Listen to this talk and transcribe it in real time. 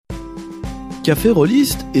Café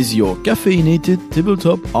Rolistes is your caffeinated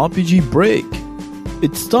tabletop RPG break.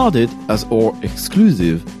 It started as our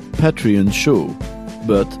exclusive Patreon show,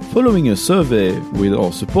 but following a survey with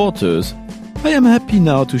our supporters, I am happy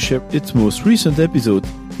now to share its most recent episode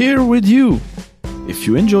here with you. If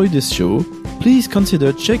you enjoyed this show, please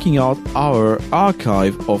consider checking out our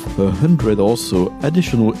archive of 100 or so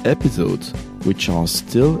additional episodes, which are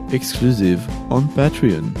still exclusive on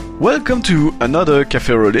Patreon. Welcome to another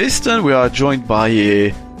Café Rolistes, and we are joined by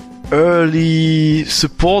a early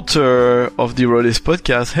supporter of the Rolistes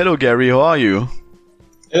podcast. Hello, Garry. How are you?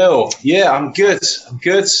 Hello. Yeah, I'm good.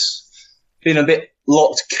 Been a bit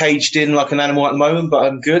locked, caged in like an animal at the moment, but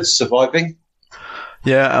I'm good, surviving.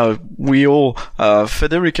 Yeah, we all.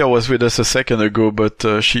 Federica was with us a second ago, but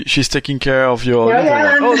she's taking care of your little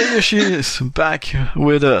one. Oh, there she is, back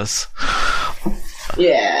with us.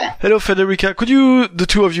 Yeah. Hello, Federica. Could you, the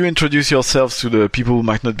two of you, introduce yourselves to the people who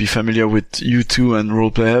might not be familiar with you two and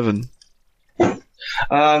Roleplay Heaven?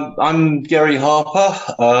 I'm Garry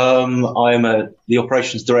Harper. I'm the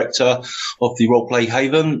operations director of the Roleplay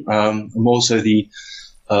Haven. I'm also the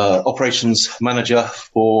operations manager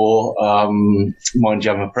for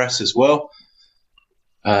Mindjammer Press as well.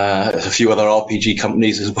 A few other RPG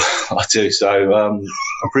companies as well I do. So I'm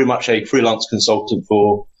pretty much a freelance consultant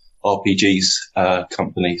for RPGs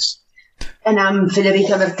companies. And I'm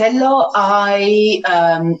Federica Bertello. I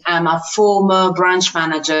am a former branch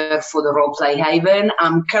manager for the Roleplay Haven.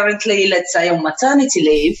 I'm currently, let's say, on maternity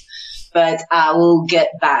leave, but I will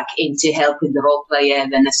get back into helping the Roleplay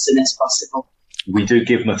Haven as soon as possible. We do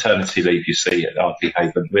give maternity leave, you see, at RP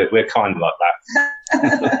Haven. We're kind of like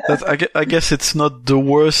that. I guess it's not the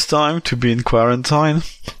worst time to be in quarantine.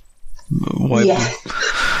 Yeah.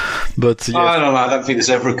 But yeah. I don't know. I don't think there's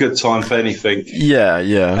ever a good time for anything. Yeah.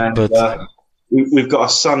 And, but we've got a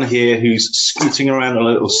son here who's scooting around on a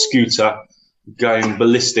little scooter, going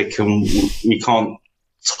ballistic, and we can't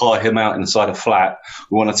tie him out inside a flat.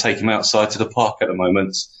 We want to take him outside to the park at the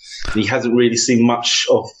moment. He hasn't really seen much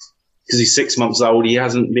of, because he's 6 months old. He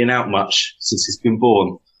hasn't been out much since he's been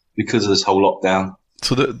born because of this whole lockdown.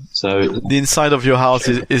 So the inside of your house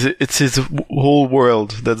it's his whole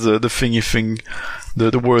world. That's the thingy thing.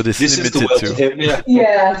 The word is this limited is the world to him, yeah.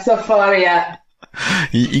 Yeah, so far, yeah.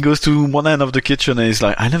 He goes to one end of the kitchen and he's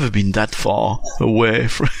like, I've never been that far away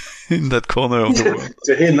from in that corner of the world.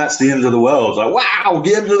 To him, that's the end of the world. Like, wow,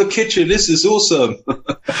 the end of the kitchen. This is awesome.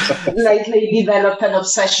 Lately, he developed an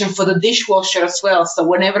obsession for the dishwasher as well. So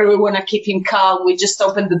whenever we want to keep him calm, we just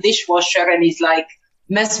open the dishwasher and he's like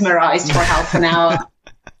mesmerized for half an hour.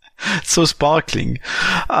 So sparkling.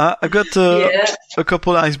 I've got a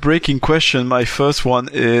couple ice-breaking questions. My first one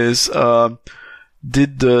is,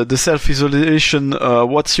 did the self-isolation,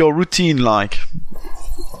 what's your routine like?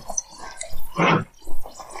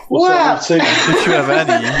 What's that routine? If you have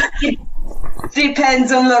any.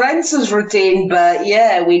 Depends on Lorenzo's routine, but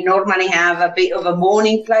yeah, we normally have a bit of a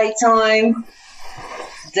morning playtime.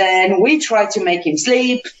 Then we try to make him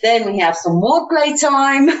sleep. Then we have some more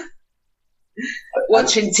playtime.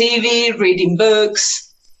 Watching TV, reading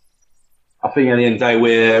books. I think at the end of the day,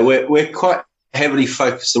 we're quite heavily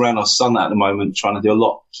focused around our son at the moment, trying to do a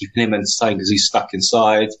lot, keeping him entertained because he's stuck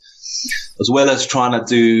inside, as well as trying to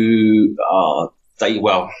do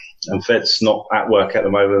and Fed's not at work at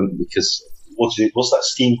the moment because what's that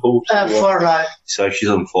scheme called? Furlough. So she's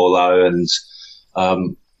on furlough, and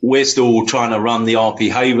we're still trying to run the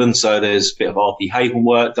RP Haven. So there's a bit of RP Haven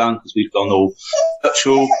work done because we've gone all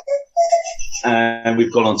virtual. And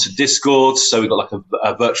we've gone on to Discord, so we've got like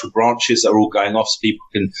a virtual branches that are all going off so people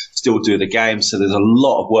can still do the game. So there's a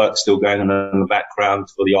lot of work still going on in the background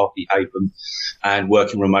for the RP Haven and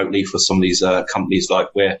working remotely for some of these companies.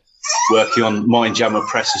 Like we're working on Mindjammer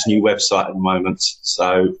Press's new website at the moment,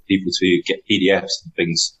 so people to get PDFs and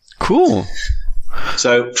things. Cool.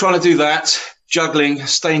 So trying to do that, juggling,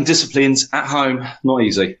 staying disciplined at home, not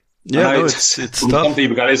easy. Yeah, no, it's tough. Some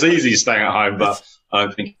people go, it's easy staying at home, but I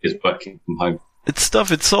don't think it's working from home. It's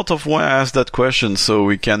tough. It's sort of why I asked that question, so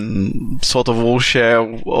we can sort of all share,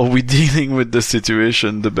 are we dealing with the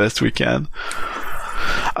situation the best we can?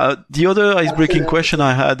 The other ice-breaking question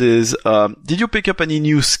I had is, did you pick up any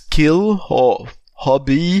new skill or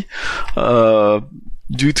hobby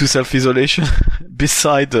due to self-isolation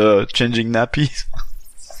beside changing nappies?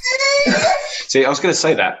 See, I was going to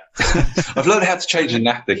say that. I've learned how to change a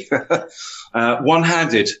nappy.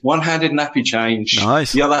 One-handed nappy change.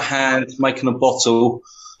 Nice. The other hand making a bottle.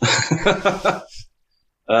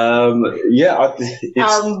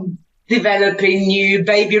 Developing new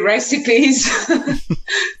baby recipes.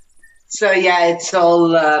 So yeah, it's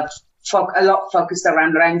all a lot focused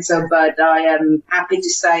around Lorenzo, but I am happy to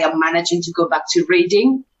say I'm managing to go back to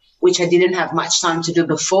reading, which I didn't have much time to do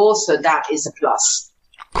before, so that is a plus.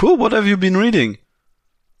 Cool. What have you been reading?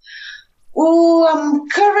 Oh, I'm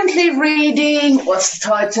currently reading, what's the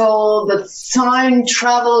title? The Time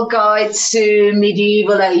Travel Guide to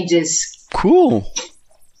Medieval Ages. Cool.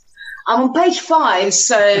 I'm on page 5,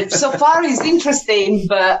 so far it's interesting,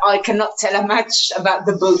 but I cannot tell much about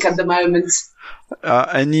the book at the moment.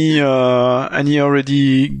 Any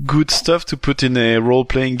already good stuff to put in a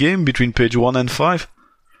role-playing game between page 1 and 5?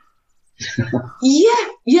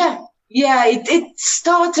 Yeah. It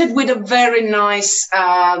started with a very nice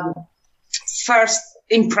first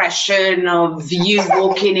impression of you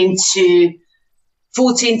walking into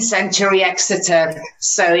 14th century Exeter.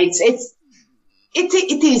 So it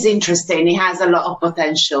is interesting. It has a lot of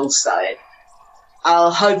potential. So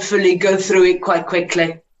I'll hopefully go through it quite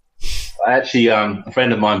quickly. Actually, a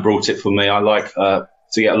friend of mine brought it for me. I like to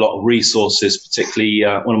get a lot of resources, particularly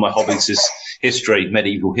one of my hobbies is history,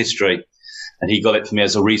 medieval history. And he got it for me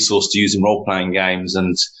as a resource to use in role-playing games.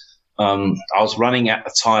 And I was running at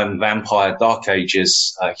the time Vampire Dark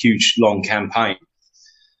Ages, a huge, long campaign.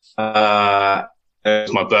 It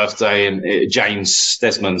was my birthday, and James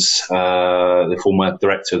Desmond's, the former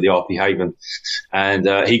director of the RP Haven, and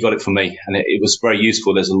he got it for me, and it was very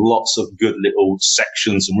useful. There's lots of good little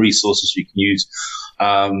sections and resources you can use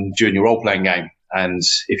during your role-playing game. And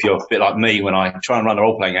if you're a bit like me, when I try and run a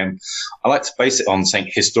role-playing game, I like to base it on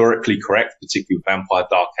something historically correct, particularly with Vampire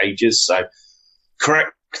Dark Ages. So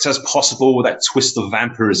correct as possible with that twist of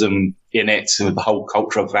vampirism in it, and with the whole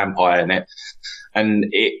culture of vampire in it. And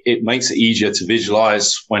it makes it easier to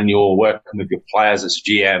visualize when you're working with your players as a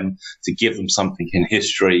GM to give them something in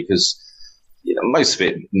history, because most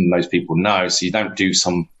people know, so you don't do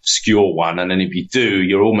some obscure one. And then if you do,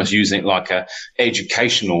 you're almost using it like a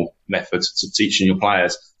educational method to teaching your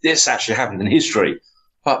players. This actually happened in history,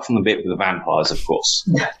 apart from the bit with the vampires, of course.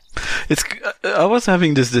 I was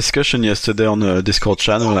having this discussion yesterday on a Discord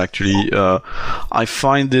channel, actually. I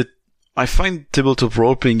find tabletop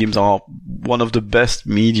role-playing games are one of the best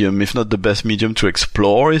medium, if not the best medium, to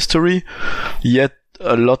explore history. Yet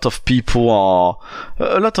a lot of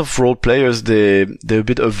role players, they're a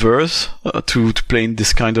bit averse to play in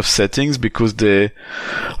this kind of settings, because I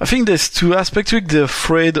think there's two aspects to it. They're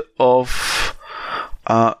afraid of,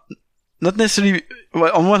 not necessarily,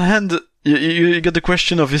 well, on one hand, you get the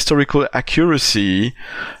question of historical accuracy,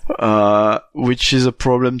 which is a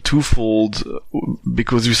problem twofold,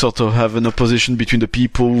 because you sort of have an opposition between the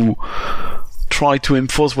people who try to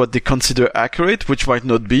enforce what they consider accurate, which might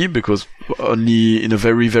not be, because only in a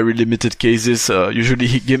very, very limited cases,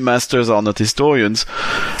 usually game masters are not historians.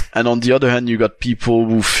 And on the other hand, you got people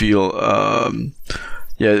who feel,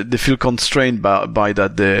 they feel constrained by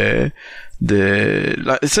that.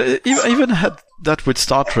 I even had that with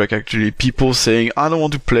Star Trek, actually. People saying, I don't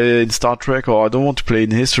want to play in Star Trek, or I don't want to play in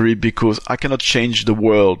history because I cannot change the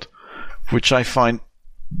world, which I find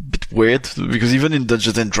a bit weird, because even in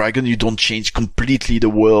Dungeons and Dragons, you don't change completely the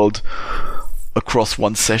world across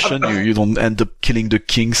one session. You don't end up killing the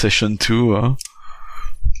king session 2. I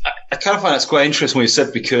kind of find that's quite interesting what you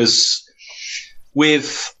said, because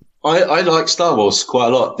I like Star Wars quite a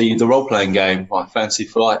lot, the role-playing game, my Fantasy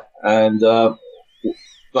Flight, and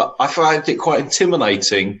but I find it quite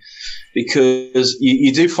intimidating, because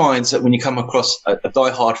you do find that when you come across a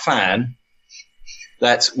die-hard fan,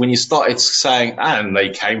 that when you started saying, and they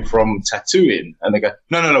came from Tatooine, and they go,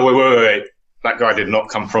 no, wait, that guy did not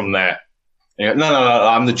come from there. And you go, no,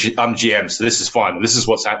 I'm GM, so this is fine. This is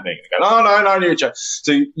what's happening. And they go, no, you're GM.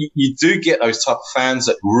 So you do get those type of fans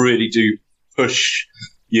that really do push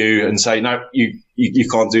you and say, no, you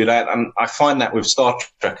can't do that. And I find that with Star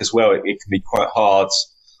Trek as well, it can be quite hard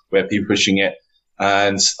where people are pushing it.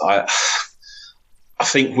 And I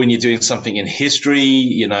think when you're doing something in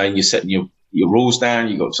history, and you're setting your rules down,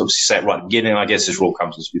 you've got to obviously set it right at the beginning. I guess this rule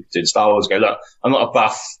comes as we did Star Wars. Go, look, I'm not a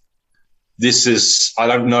buff. I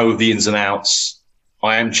don't know the ins and outs.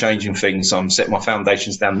 I am changing things. I'm setting my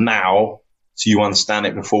foundations down now so you understand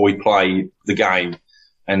it before we play the game,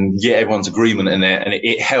 and get everyone's agreement in it. And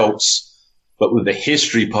it helps. But with the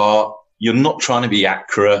history part, you're not trying to be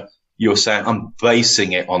accurate. You're saying, I'm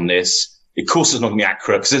basing it on this. Of course, it's not going to be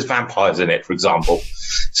accurate because there's vampires in it, for example.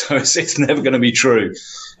 So it's never going to be true.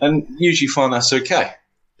 And usually find that's okay.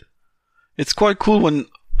 It's quite cool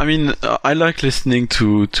I like listening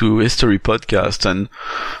to history podcasts, and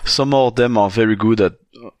some of them are very good at,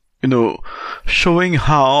 showing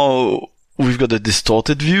how we've got a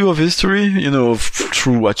distorted view of history,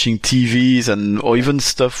 through watching TVs or even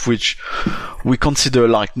stuff which we consider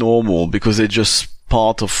like normal, because they just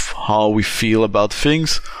part of how we feel about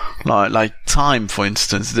things. Like time, for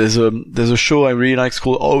instance. There's a show I really like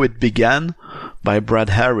called Oh, It Began by Brad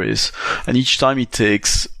Harris. And each time he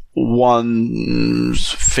takes one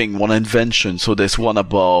thing, one invention. So there's one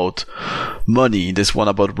about money, there's one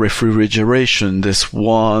about refrigeration, there's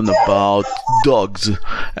one about dogs.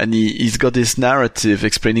 And he's got this narrative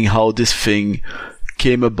explaining how this thing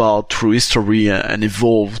came about through history and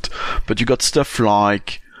evolved. But you got stuff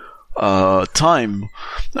like time,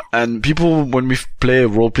 and people, when we play a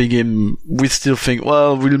role-playing game, we still think,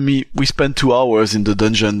 well, we spend 2 hours in the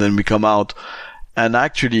dungeon, then we come out. And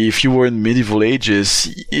actually, if you were in medieval ages,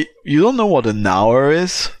 you don't know what an hour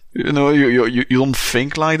is. You know, you don't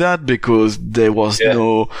think like that, because there was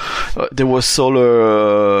there were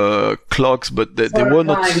solar clocks, but they were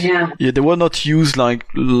not. They were not used like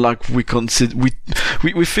we consider.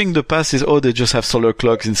 We think the past is, they just have solar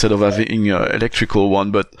clocks instead of having electrical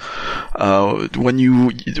one. But when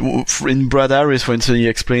in Brad Harris, for instance, he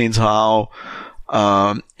explains how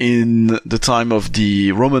in the time of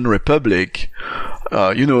the Roman Republic,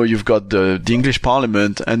 you've got the English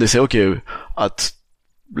Parliament, and they say, okay, at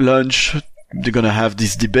lunch they're gonna have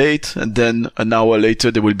this debate, and then an hour later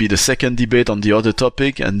there will be the second debate on the other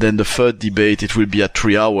topic, and then the third debate, it will be at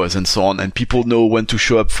 3 hours, and so on, and people know when to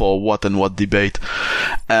show up for what and what debate.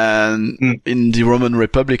 And in the Roman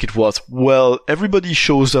Republic it was, well, everybody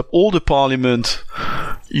shows up, all the parliament,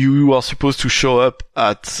 you are supposed to show up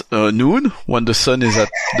at noon when the sun is at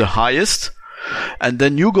the highest, and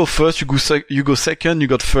then you go first, you go second, you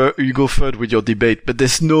go third with your debate, but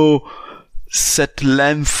there's no set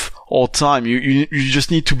length or time. You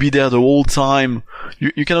just need to be there the whole time.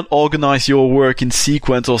 You cannot organize your work in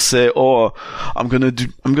sequence or say, I'm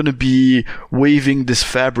gonna be waving this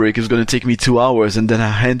fabric, it's gonna take me 2 hours, and then I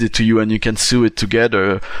hand it to you and you can sew it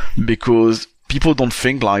together, because people don't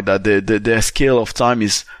think like that. Their scale of time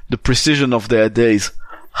is the precision of their days,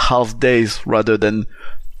 half days rather than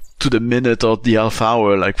to the minute or the half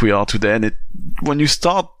hour like we are today. And when you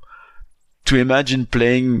start to imagine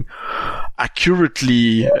playing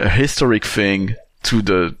accurately a historic thing to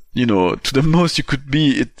the most you could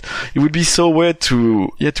be, it would be so weird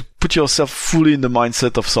to put yourself fully in the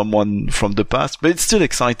mindset of someone from the past, but it's still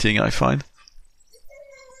exciting, I find.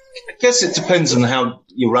 I guess it depends on how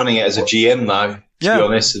you're running it as a GM, though, to be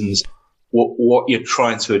honest, and what you're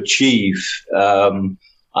trying to achieve.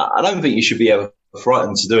 I don't think you should be ever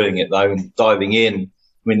frightened to doing it, though, and diving in.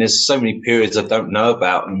 I mean, there's so many periods I don't know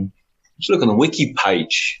about, and just look on the wiki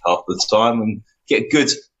page half the time and get a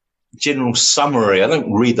good general summary. I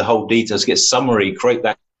don't read the whole details, get a summary, create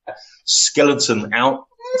that skeleton out,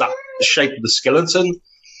 that shape of the skeleton,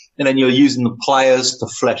 and then you're using the players to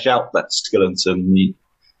flesh out that skeleton.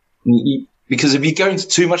 Because if you go into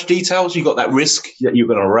too much details, you've got that risk that you're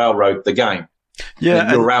going to railroad the game.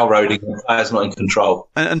 Yeah, you're railroading, the player's not in control.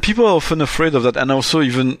 And people are often afraid of that. And also,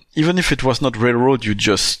 even if it was not railroad,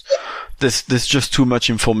 there's just too much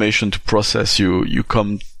information to process. You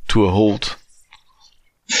come to a halt.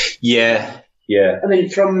 Yeah. I mean,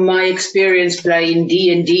 from my experience playing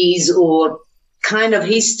D&Ds or kind of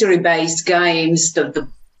history-based games, the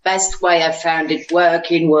best way I found it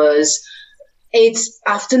working was, it's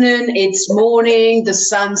afternoon, it's morning, the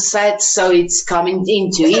sun sets, so it's coming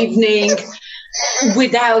into evening,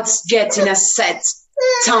 without getting a set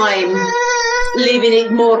time, leaving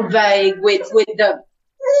it more vague with the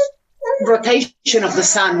rotation of the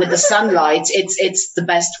sun, with the sunlight. It's the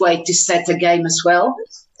best way to set a game as well,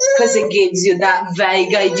 because it gives you that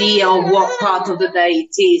vague idea of what part of the day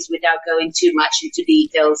it is without going too much into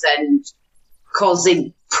details and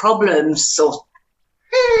causing problems or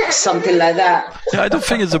something like that. Yeah, I don't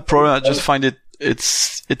think it's a problem. I just find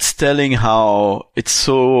it's telling how it's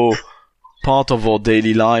so part of our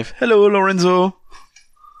daily life. Hello, Lorenzo.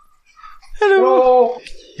 Hello.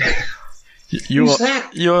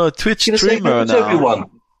 You're a Twitch streamer now. Everyone.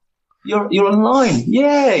 You're online.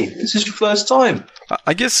 Yay! This is your first time.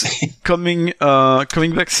 I guess coming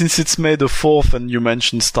back, since it's May the 4th and you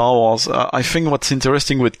mentioned Star Wars, I think what's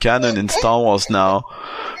interesting with canon in Star Wars now,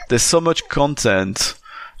 there's so much content,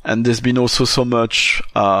 and there's been also so much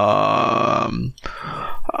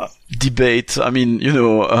debate. I mean,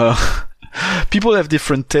 people have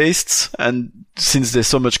different tastes, and since there's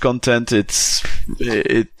so much content, it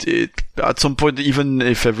at some point, even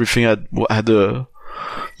if everything had the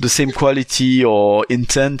same quality or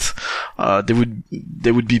intent, there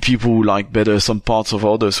would be people who like better some parts of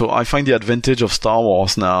others. So I find the advantage of Star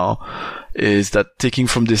Wars now is that, taking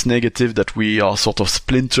from this negative that we are sort of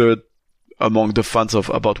splintered among the fans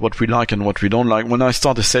about what we like and what we don't like. When I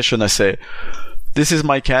start a session, I say, this is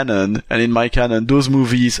my canon, and in my canon, those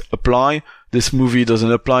movies apply. This movie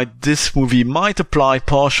doesn't apply. This movie might apply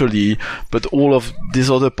partially, but all of this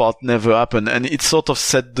other part never happened. And it sort of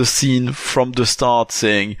set the scene from the start,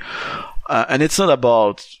 saying, and it's not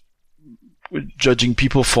about judging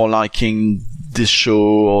people for liking this show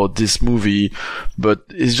or this movie, but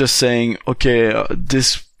it's just saying, okay,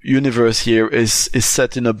 this universe here is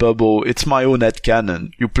set in a bubble. It's my own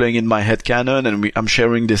headcanon. You're playing in my headcanon, and I'm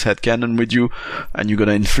sharing this headcanon with you, and you're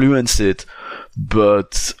gonna influence it.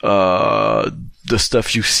 But the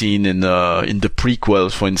stuff you've seen in the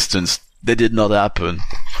prequels, for instance, they did not happen.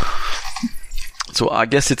 So I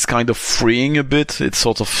guess it's kind of freeing a bit. It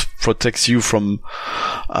sort of protects you from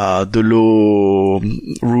the low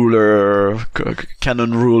ruler,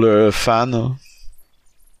 canon ruler fan.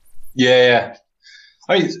 Yeah.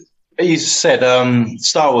 You said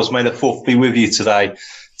Star Wars May the 4th be with you today.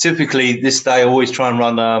 Typically, this day I always try and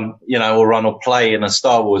run, or run or play in a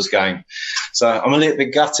Star Wars game. So I'm a little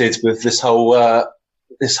bit gutted with this whole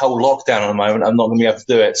lockdown at the moment. I'm not going to be able to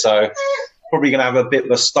do it. So probably going to have a bit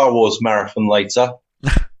of a Star Wars marathon later.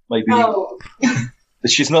 Maybe. Oh.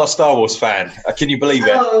 She's not a Star Wars fan. Can you believe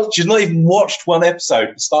it? Oh. She's not even watched one episode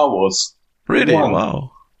of Star Wars. Really?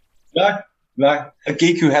 Wow. No, a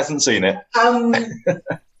geek who hasn't seen it.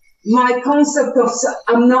 My concept of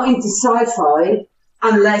I'm not into sci-fi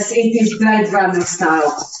unless it is Blade Runner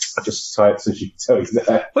style. I just say it so she can tell you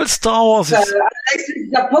that. Well, Star Wars is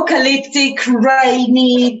apocalyptic,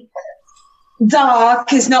 rainy,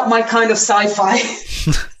 dark is not my kind of sci-fi.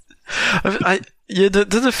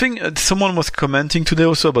 The thing, someone was commenting today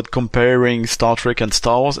also about comparing Star Trek and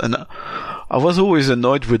Star Wars, and I was always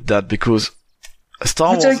annoyed with that because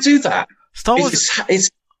Star Wars... don't do that. Star Wars...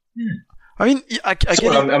 I mean, I get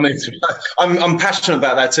it. I'm passionate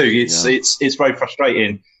about that too. It's very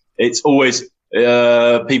frustrating. It's always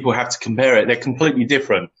people have to compare it. They're completely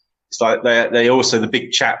different. It's like they also the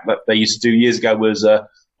big chat that they used to do years ago was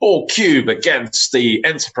all Cube against the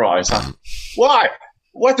Enterprise. Why?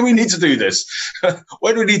 Why do we need to do this?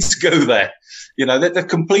 Why do we need to go there? They're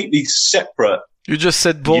completely separate. You just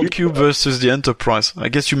said Ball Cube versus the Enterprise. I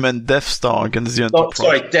guess you meant Death Star against the Enterprise. Oh,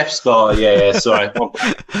 sorry, Death Star. Yeah, sorry.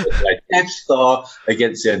 Death Star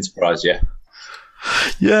against the Enterprise, yeah.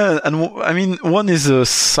 Yeah, and I mean, one is a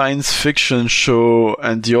science fiction show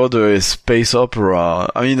and the other is space opera.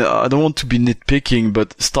 I mean, I don't want to be nitpicking,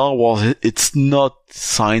 but Star Wars, it's not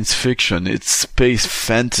science fiction. It's space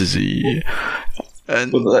fantasy.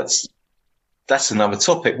 And well, that's another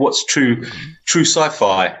topic. What's true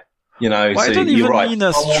sci-fi? Well, I don't even mean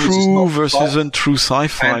as true versus untrue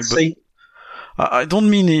sci-fi. But I don't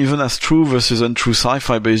mean even as true versus untrue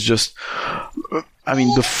sci-fi, but it's just, I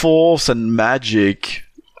mean, the Force and magic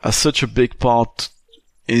are such a big part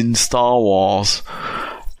in Star Wars,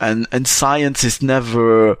 and science is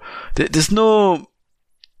never. There's no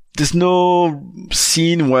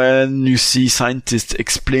scene when you see scientists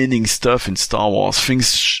explaining stuff in Star Wars.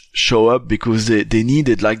 Things show up because they need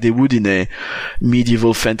it, like they would in a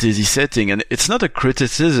medieval fantasy setting. And it's not a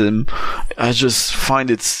criticism. I just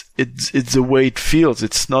find it's the way it feels.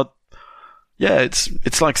 It's not,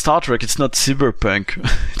 it's like Star Trek. It's not cyberpunk.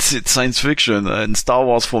 it's science fiction. And Star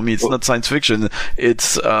Wars for me, it's not science fiction.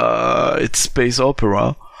 It's space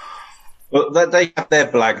opera. Well, they have their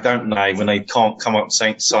blag, don't they, when they can't come up with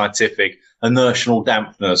something scientific. Inertial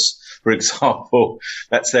dampness, for example.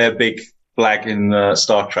 That's their big blag in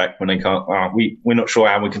Star Trek when they can't, we're not sure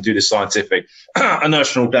how we can do this scientific.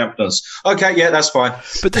 Inertial dampness. Okay, yeah, that's fine.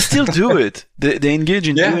 But they still do it. They engage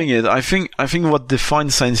in doing it. I think what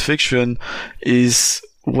defines science fiction is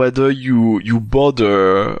whether you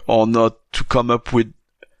bother or not to come up with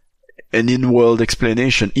an in-world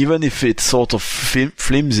explanation, even if it's sort of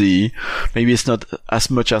flimsy. Maybe it's not as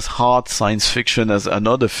much as hard science fiction as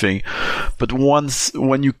another thing, but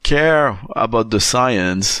when you care about the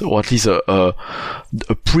science, or at least a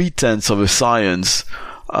pretense of a science,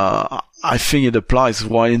 I think it applies.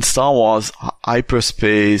 While in Star Wars,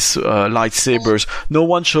 hyperspace, lightsabers, no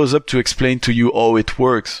one shows up to explain to you how it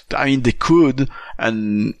works. I mean, they could,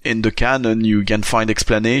 and in the canon you can find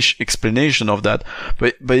explanation of that,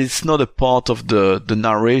 but it's not a part of the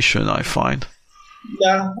narration, I find.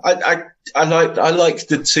 Yeah, I like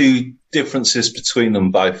the two differences between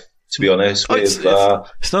them both, to be honest. It's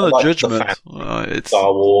not a judgment. It's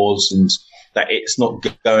Star Wars, and that it's not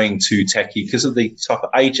going too techie because of the type of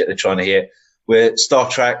age that they're trying to hit. Where Star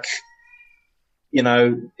Trek,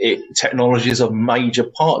 technology is a major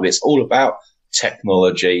part of it. It's all about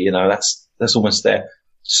technology. That's almost their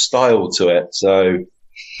style to it. So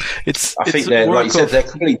I think they're, like you said, they're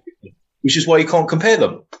completely different, which is why you can't compare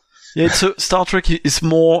them. Yeah, so Star Trek is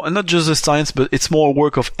more, not just the science, but it's more a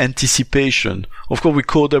work of anticipation. Of course, we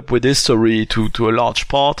caught up with history to a large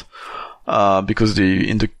part, because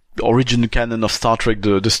in the original canon of Star Trek,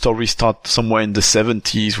 the story starts somewhere in the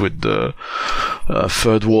 70s with the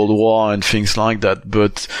Third World War and things like that.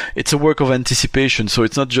 But it's a work of anticipation, so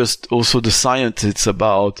it's not just also the science, it's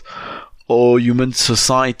about how human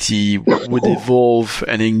society would evolve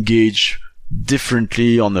and engage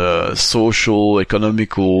differently on a social,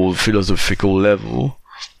 economical, philosophical level,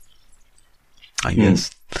 I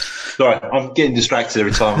guess. Sorry, I'm getting distracted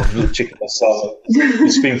every time. I'm a little chicken myself.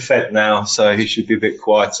 He's been fed now, so he should be a bit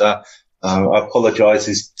quieter. I apologise,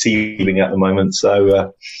 he's teething at the moment.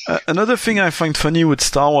 So another thing I find funny with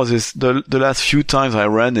Star Wars is the last few times I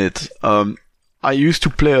ran it, I used to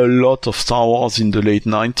play a lot of Star Wars in the late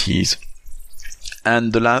 90s.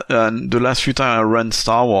 And the last few times I ran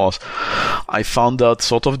Star Wars, I found out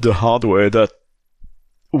sort of the hard way that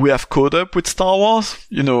we have caught up with Star Wars.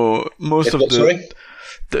 You know,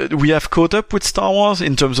 we have caught up with Star Wars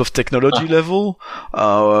in terms of technology level.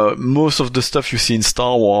 Most of the stuff you see in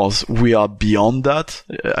Star Wars, we are beyond that.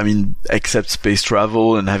 I mean, except space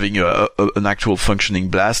travel and having an actual functioning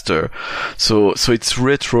blaster. So it's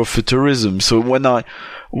retrofuturism. So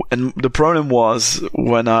and the problem was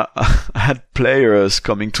when I had players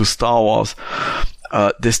coming to Star Wars,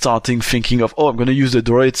 they started thinking of, I'm going to use the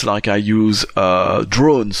droids like I use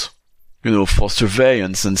drones, you know, for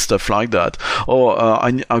surveillance and stuff like that. Or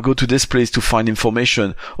I go to this place to find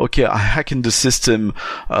information. Okay, I hack in the system.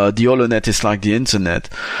 The HoloNet is like the internet.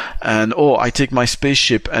 And I take my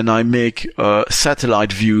spaceship and I make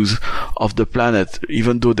satellite views of the planet,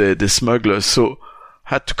 even though they're smugglers. So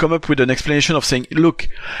had to come up with an explanation of saying, look,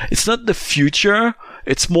 it's not the future,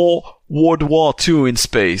 it's more World War II in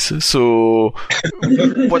space. So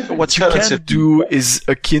what you can do is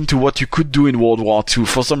akin to what you could do in World War II.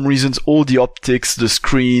 For some reasons, all the optics, the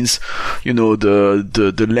screens, you know,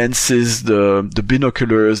 the lenses, the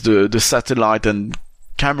binoculars, the satellite and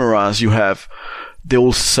cameras you have, they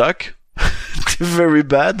all suck. They're very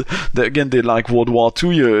bad. They're like World War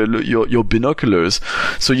II, your binoculars.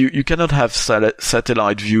 So you cannot have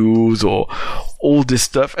satellite views or all this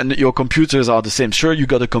stuff. And your computers are the same. Sure, you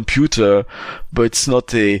got a computer, but it's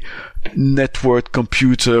not a network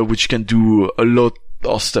computer which can do a lot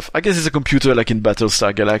of stuff. I guess it's a computer like in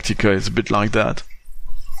Battlestar Galactica. It's a bit like that.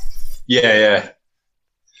 Yeah.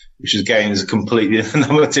 Which again is a completely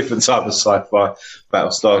another different type of sci-fi,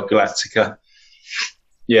 Battlestar Galactica.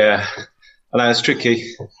 Yeah, I know it's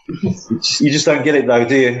tricky. You just don't get it though,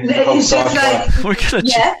 do you? It's just like,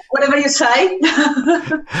 whatever you say.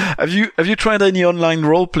 Have you tried any online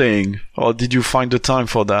role playing, or did you find the time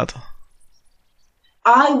for that?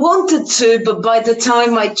 I wanted to, but by the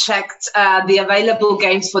time I checked the available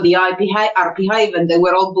games for the RP Haven, they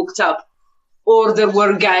were all booked up, or there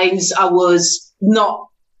were games I was not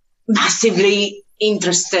massively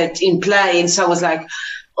interested in playing. So I was like,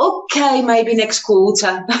 okay, maybe next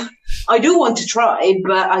quarter. I do want to try,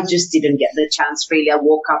 but I just didn't get the chance, really. I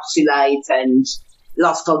woke up too late and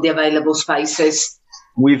lost all the available spaces.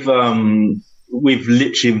 We've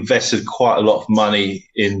literally invested quite a lot of money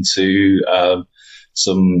into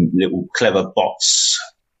some little clever bots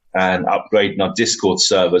and upgrading our Discord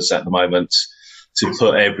servers at the moment to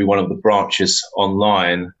put every one of the branches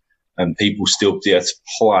online and people still be able to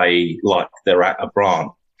play like they're at a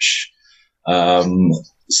branch.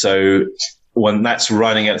 So when that's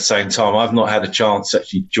running at the same time, I've not had a chance to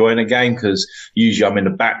actually join a game because usually I'm in the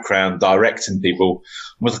background directing people.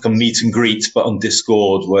 Almost like a meet and greet, but on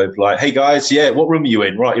Discord where it's like, hey guys, what room are you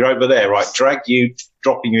in? Right, you're over there. Right,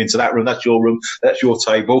 dropping you into that room. That's your room. That's your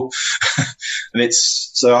table. And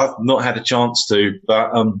so I've not had a chance to,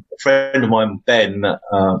 but a friend of mine, Ben,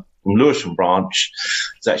 from Lewisham branch,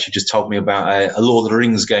 has actually just told me about a Lord of the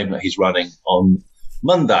Rings game that he's running on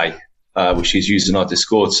Monday. Which is using our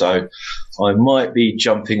Discord, so I might be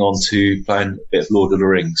jumping on to playing a bit of Lord of the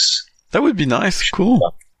Rings. That would be nice.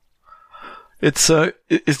 Cool. It's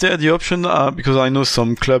is there the option, because I know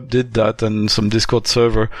some club did that and some Discord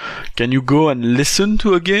server, can you go and listen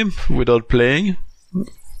to a game without playing?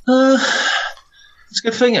 It's a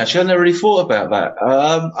good thing, actually. I never really thought about that.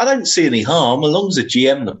 I don't see any harm, as long as the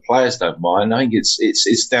GM and the players don't mind. I think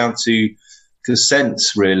it's down to consent,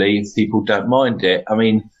 really, if people don't mind it. I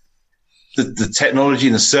mean, the technology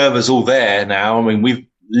and the server's all there now. I mean, we've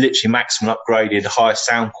literally maximum upgraded, high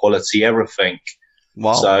sound quality, everything.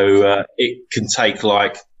 Wow. So it can take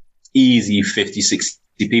like easy 50, 60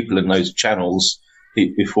 people in those channels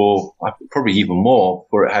before, probably even more,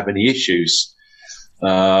 before it have any issues.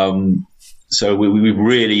 So we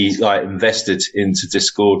really like invested into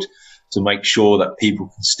Discord to make sure that people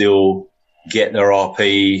can still get their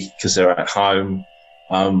RP because they're at home.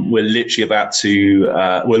 We're literally about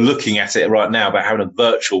to, we're looking at it right now about having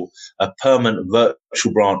a permanent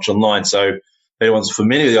virtual branch online. So if anyone's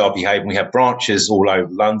familiar with the RP Haven, we have branches all over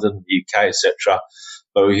London, the UK, etc.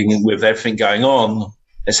 But we can, with everything going on,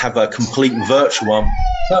 let's have a complete virtual one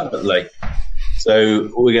permanently. So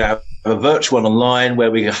we're going to have a virtual one online where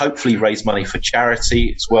we can hopefully raise money for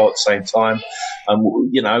charity as well at the same time.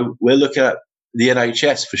 You know, we're looking at the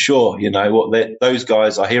NHS for sure. You know, those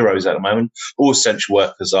guys are heroes at the moment. All essential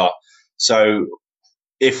workers are. So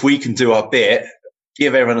if we can do our bit,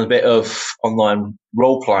 give everyone a bit of online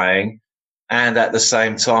role playing, and at the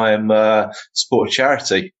same time support a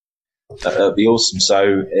charity, that'd be awesome.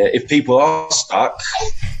 So if people are stuck,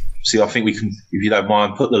 see, I think we can, if you don't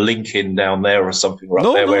mind, put the link in down there or something right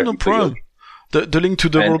there. No problem. The link to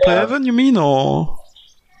the Roleplay Heaven, you mean, or?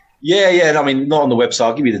 Yeah. I mean, not on the website.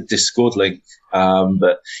 I'll give you the Discord link.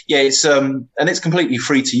 But yeah, it's and it's completely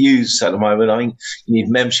free to use at the moment. I mean, you need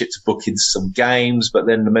membership to book into some games, but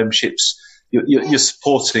then the memberships, you're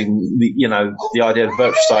supporting the idea of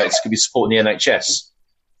virtual sites could be supporting the NHS,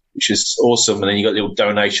 which is awesome. And then you got little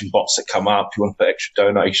donation bots that come up. You want to put extra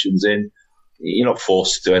donations in. You're not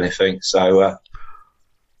forced to do anything. So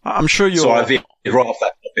I'm sure you're. So I veered right off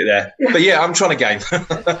that topic there. But yeah, I'm trying to game.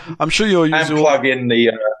 I'm sure your usual. And plug in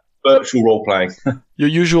the virtual role playing. Your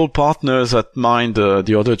usual partners at Mind,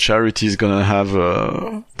 the other charities, gonna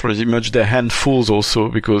have pretty much their handfuls also,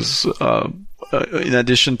 because in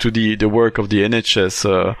addition to the work of the NHS,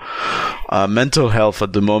 mental health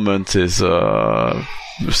at the moment is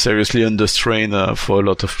seriously under strain for a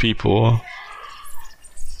lot of people.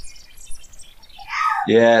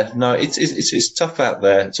 Yeah, no, it's tough out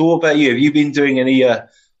there. So what about you? Have you been doing any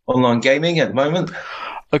online gaming at the moment?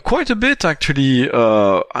 Quite a bit, actually.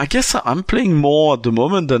 I guess I'm playing more at the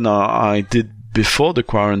moment than I did before the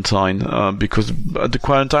quarantine, because at the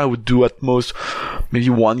quarantine I would do at most maybe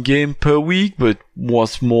one game per week, but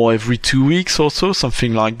was more every 2 weeks or so,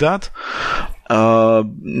 something like that.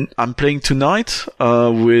 I'm playing tonight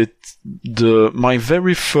with my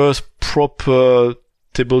very first proper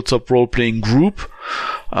tabletop role-playing group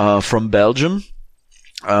from Belgium.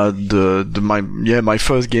 My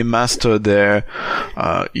first game master there,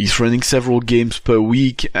 he's running several games per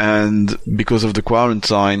week, and because of the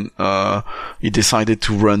quarantine, he decided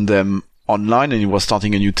to run them online, and he was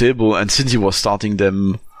starting a new table. And since he was starting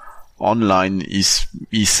them online, he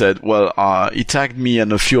said, he tagged me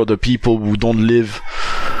and a few other people who don't live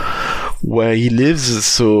where he lives.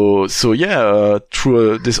 So yeah,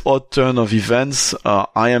 through this odd turn of events,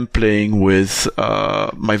 I am playing with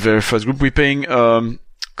my very first group. We're playing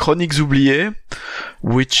Chroniques Oubliées,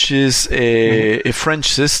 which is a French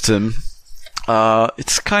system.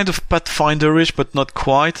 It's kind of Pathfinder-ish, but not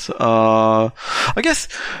quite. I guess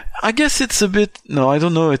it's a bit. No, I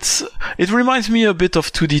don't know. It reminds me a bit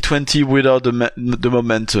of 2D20 without the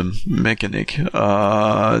momentum mechanic.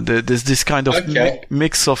 There's this kind of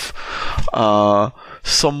mix of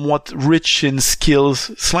somewhat rich in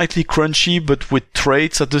skills, slightly crunchy, but with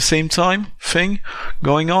traits at the same time thing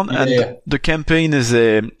going on. Yeah, and the campaign is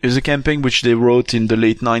a campaign which they wrote in the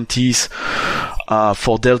late 90s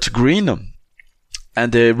for Delta Green,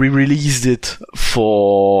 and they re-released it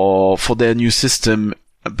for their new system.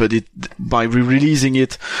 But by re-releasing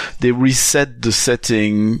it, they reset the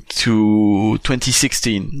setting to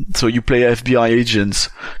 2016. So you play FBI agents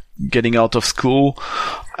getting out of school,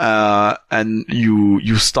 and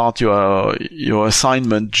you start your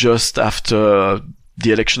assignment just after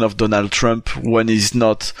the election of Donald Trump, when he's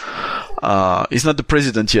not the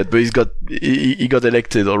president yet, but he got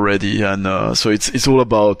elected already. And so it's all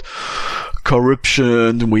about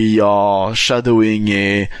corruption. We are shadowing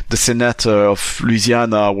the senator of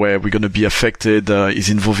Louisiana, where we're going to be affected. Is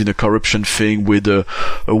involved in a corruption thing with a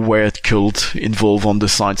weird cult involved on the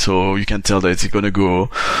side. So you can tell that it's going to go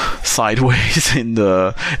sideways.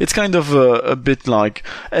 It's kind of a bit like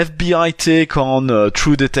FBI take on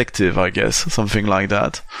True Detective, I guess, something like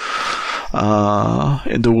that.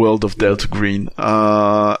 In the world of Delta Green.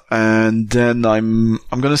 And then I'm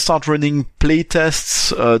gonna start running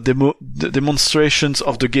playtests, demonstrations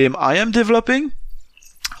of the game I am developing,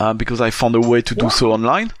 because I found a way to do so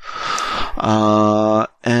online.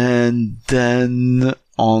 And then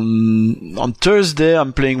on Thursday,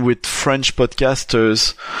 I'm playing with French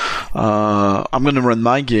podcasters. I'm gonna run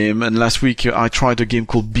my game, and last week I tried a game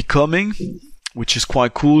called Becoming, which is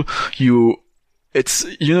quite cool. it's,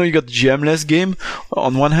 you got GM-less game.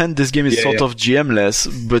 On one hand, this game is of GM-less,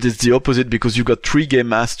 but it's the opposite because you got 3 game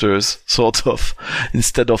masters, sort of,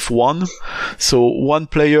 instead of 1. So one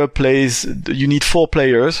player plays, you need 4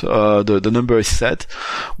 players, the number is set.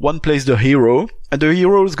 One plays the hero, and the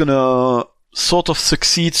hero is gonna sort of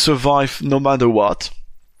survive no matter what.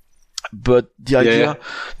 But the idea,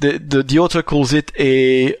 the author calls it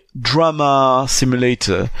a drama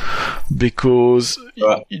simulator because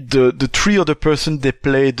the 3 other person, they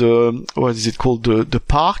play what is it called? The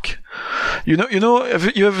park.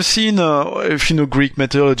 Have you ever seen, if you know Greek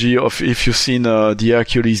mythology, or if you've seen the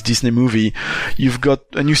Hercules Disney movie, you've got,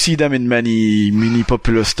 and you see them in many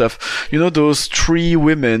popular stuff. Those 3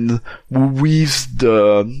 women who weaves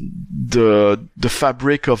the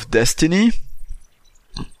fabric of destiny.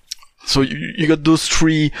 So you got those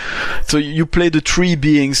 3, so you play the 3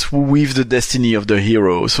 beings who weave the destiny of the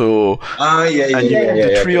hero. So,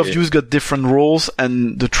 the 3 of you's got different roles,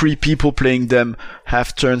 and the 3 people playing them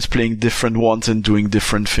have turns playing different ones and doing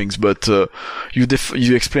different things. But, you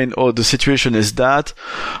explain, the situation is that,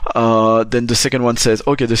 then the second one says,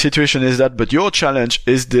 okay, the situation is that, but your challenge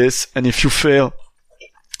is this, and if you fail,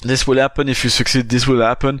 this will happen. If you succeed, this will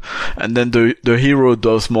happen. And then the hero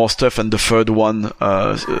does more stuff, and the third one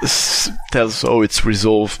tells how it's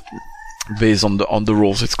resolved based on the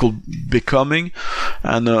rules. It's called Becoming,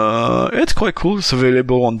 and it's quite cool. It's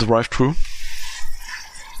available on drive-thru.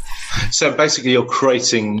 So basically, you're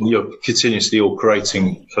continuously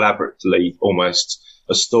creating collaboratively almost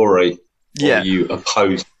a story. Yeah. Or you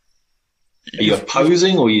oppose. Are you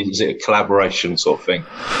opposing, or is it a collaboration sort of thing?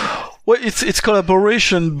 Well, it's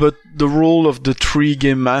collaboration, but the role of the 3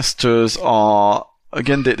 game masters are,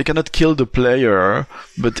 again, they cannot kill the player,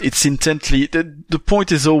 but it's intently, the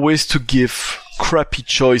point is always to give crappy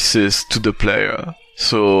choices to the player.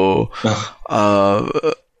 So,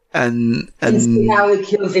 and see how he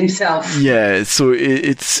kills himself. Yeah, so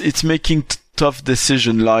it's making tough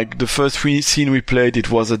decision. Like the first scene we played, it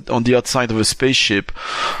was on the outside of a spaceship.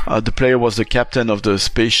 The player was the captain of the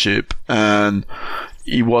spaceship, and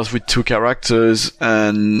he was with 2 characters,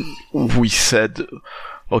 and we said,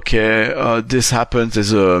 okay, this happens,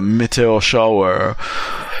 there's a meteor shower.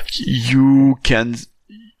 You can,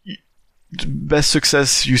 best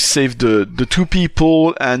success, you save the 2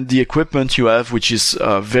 people and the equipment you have, which is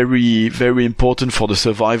very, very important for the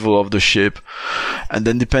survival of the ship. And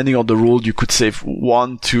then depending on the rule, you could save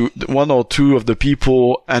 1 or 2 of the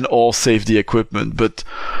people and all save the equipment. But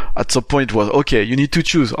at some point it was, okay, you need to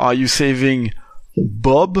choose. Are you saving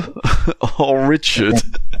Bob or Richard?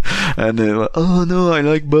 And they were, oh no, I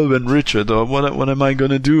like Bob and Richard. Or what am I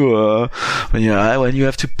gonna do? When you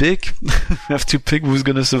have to pick, who's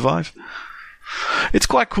gonna survive. It's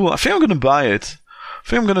quite cool. I think I'm gonna buy it. I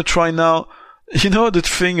think I'm gonna try now. The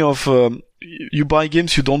thing of you buy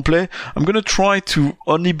games you don't play. I'm gonna try to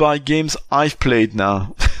only buy games I've played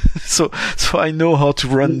now, so I know how to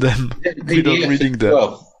run them without reading them.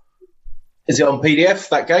 Well, is it on PDF,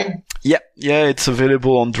 that game? Yeah, it's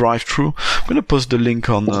available on drive-thru. I'm gonna post the link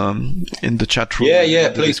on in the chat room. Yeah,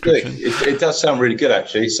 please do. It does sound really good,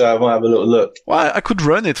 actually. So I might have a little look. Well, I could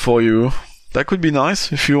run it for you. That could be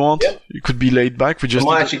nice if you want. Yeah. You could be laid back. I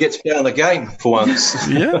might actually get to play on the game for once.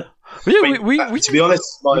 Yeah. We to be honest,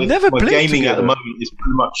 my gaming together. at the moment is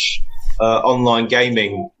pretty much online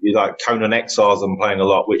gaming. Like Conan Exiles, I'm playing a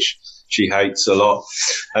lot, which she hates a lot,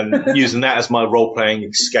 and using that as my role-playing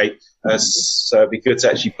escape. So it'd be good to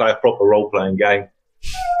actually play a proper role-playing game.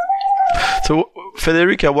 So,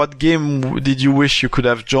 Federica, what game did you wish you could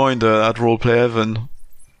have joined at Roleplay Heaven?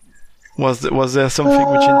 Was there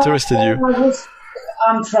something which interested you?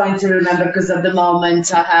 I'm trying to remember because at the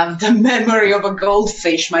moment I have the memory of a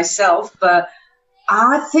goldfish myself, but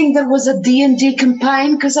I think there was a D&D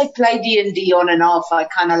campaign because I play D&D on and off. I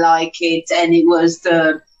kind of like it, and it was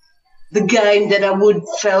the game that I would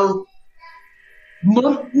feel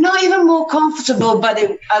not even more comfortable, but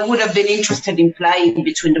I would have been interested in playing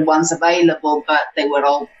between the ones available, but they were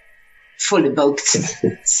all fully booked.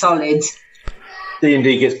 Solid.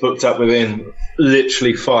 D&D gets booked up within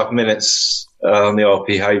literally 5 minutes on the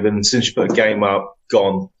RP Haven. Since you put a game up,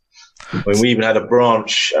 gone. I mean, we even had a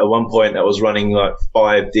branch at one point that was running like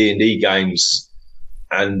 5 D&D games,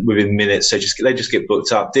 and within minutes they just get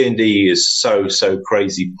booked up. D&D is so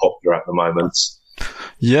crazy popular at the moment.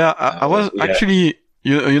 Yeah, I was actually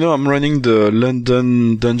You know, I'm running the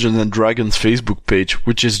London Dungeons and Dragons Facebook page,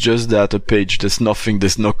 which is just that, a page. There's nothing,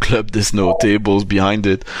 there's no club, there's no tables behind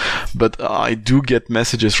it. But I do get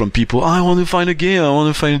messages from people, I want to find a game, I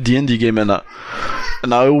want to find a D&D game, and I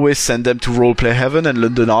always send them to Roleplay Heaven and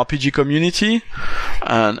London RPG Community,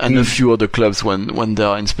 and a few other clubs when they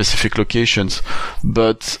are in specific locations.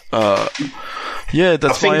 But, yeah,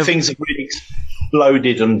 that's why I think things have really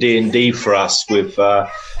exploded on D&D for us with,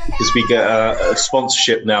 because we get a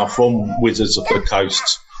sponsorship now from Wizards of the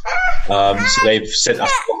Coast. So they've sent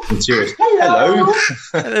us materials. Hello.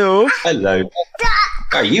 Hello. Hello.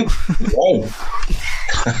 How are you?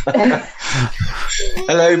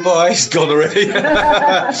 Hello, bye. He's gone already.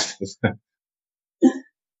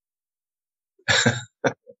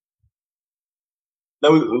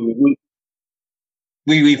 No,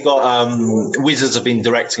 we've got Wizards have been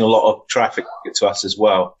directing a lot of traffic to us as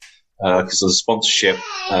well. Because of the sponsorship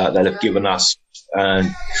that they've given us, and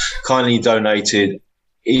kindly donated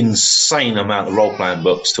insane amount of role-playing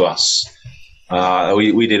books to us.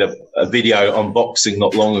 We did a video unboxing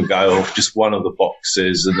not long ago of just one of the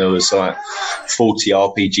boxes, and there was like 40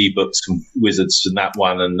 RPG books from Wizards in that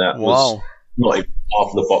one, and that was not even half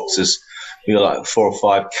of the boxes. We got like 4 or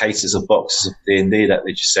 5 cases of boxes of D&D that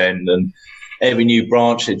they just send, and every new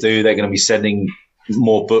branch they do, they're going to be sending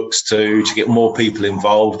more books to get more people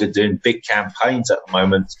involved. They're doing big campaigns at the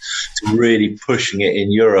moment to really pushing it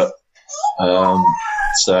in Europe.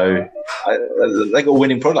 So they got a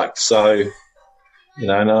winning product. So, you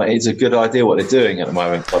know, it's a good idea what they're doing at the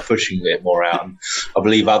moment by pushing it more out. And I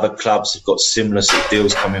believe other clubs have got similar sort of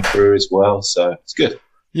deals coming through as well. So it's good.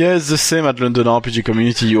 Yeah, it's the same at London RPG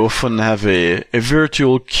Community. You often have a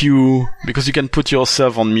virtual queue because you can put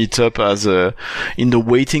yourself on Meetup as in the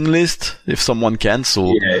waiting list if someone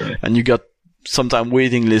cancels. Yeah. And you got sometimes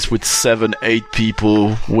waiting list with 7-8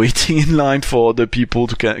 people waiting in line for other people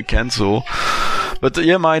to cancel. But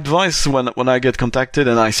yeah, my advice when I get contacted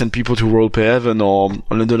and I send people to Roleplay Heaven or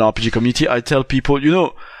London RPG Community, I tell people, you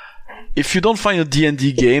know, if you don't find a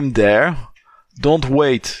D&D game there, don't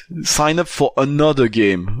wait. Sign up for another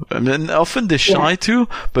game. I mean, often they're shy too,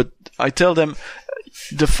 but I tell them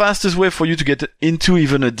the fastest way for you to get into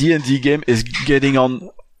even a D&D game is getting on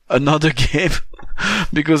another game.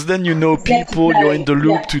 Because then you know people, you're in the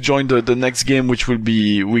loop to join the next game, which will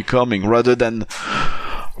be coming, rather than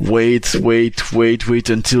wait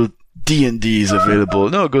until D&D is available.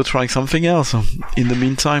 No, go try something else in the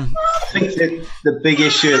meantime. I think the big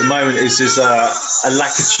issue at the moment is there's a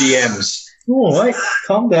lack of GMs. All right,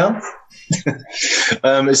 calm down.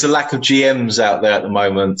 There's a lack of GMs out there at the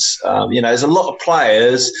moment. You know, there's a lot of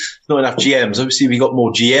players, not enough GMs. Obviously, if you've got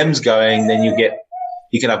more GMs going, then you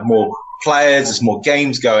can have more players, there's more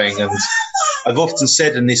games going. And I've often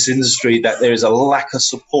said in this industry that there is a lack of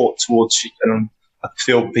support towards, and I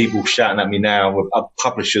feel people shouting at me now with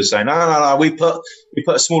publishers saying, no, we put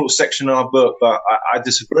a small section in our book, but I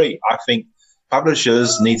disagree. I think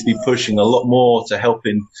publishers need to be pushing a lot more to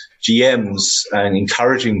helping GMs and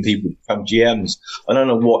encouraging people to become GMs. I don't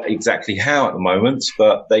know exactly how at the moment,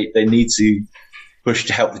 but they need to push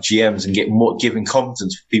to help the GMs and giving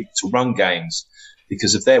competence for people to run games.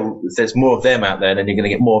 Because if there's more of them out there, then you're going to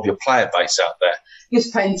get more of your player base out there. You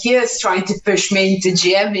spent years trying to push me into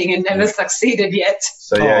GMing and never succeeded yet.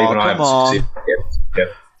 So yeah, even I haven't succeeded yet.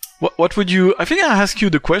 Yeah. What would you? I think I asked you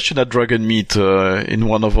the question at Dragon Meet in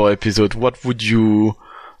one of our episodes. What would you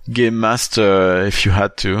game master if you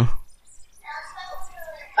had to?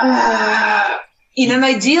 In an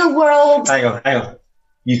ideal world. Hang on.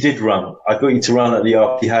 You did run. I got you to run at the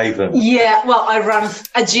RP Haven. Yeah, well, I ran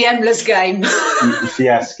a GM-less game.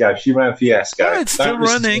 Fiasco. She ran Fiasco. Yeah, it's still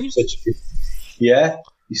running. Yeah?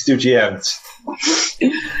 You still GM'd.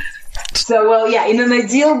 So, well, yeah, in an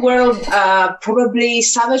ideal world, probably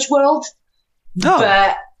Savage World. No.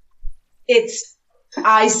 But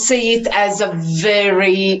I see it as a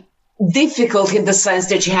very difficult in the sense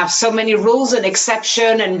that you have so many rules and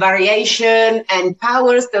exception and variation and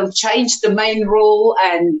powers. They'll change the main rule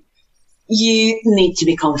and you need to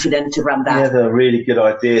be confident to run that. Yeah, the really good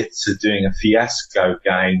idea to doing a Fiasco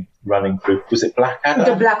game running through, was it Blackadder?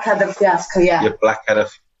 The Blackadder Fiasco, yeah. Yeah, Blackadder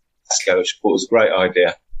Fiasco, which I thought was a great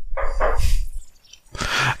idea.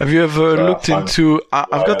 Have you ever looked into...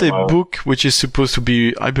 I've got a book which is supposed to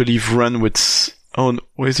be, I believe, run with... Oh,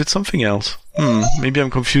 or is it something else? Maybe I'm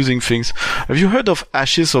confusing things. Have you heard of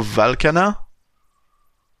Ashes of Valkana?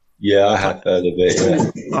 Yeah, I have heard of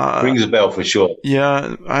it. Yeah. Rings a bell for sure.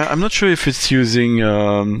 Yeah, I'm not sure if it's using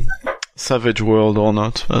Savage World or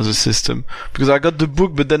not as a system. Because I got the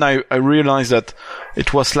book, but then I realized that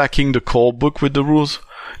it was lacking the core book with the rules.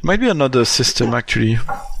 It might be another system, actually.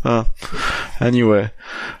 Anyway,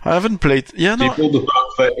 I haven't played. Yeah, no. You bought the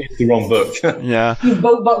book, but it's the wrong book. Yeah. You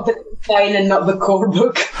both bought the file and not the core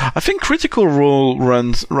book. I think Critical Role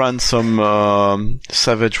ran some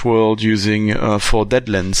Savage World using for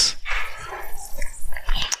Deadlands.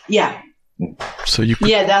 Yeah. So you could...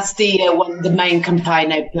 Yeah, that's the one. The main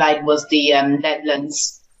campaign I played was the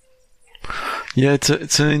Deadlands. Yeah,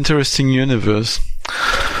 it's an interesting universe.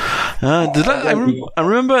 I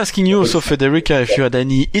remember asking you also, Federica, if you had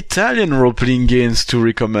any Italian role-playing games to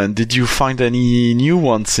recommend. Did you find any new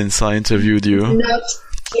ones since I interviewed you? Not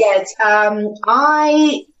yet.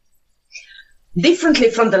 Differently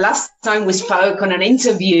from the last time we spoke on an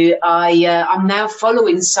interview, I'm now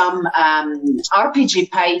following some RPG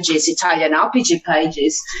pages, Italian RPG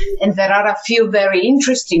pages, and there are a few very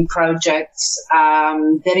interesting projects.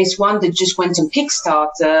 There is one that just went on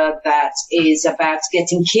Kickstarter that is about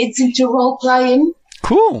getting kids into role-playing.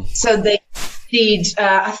 Cool. So they did,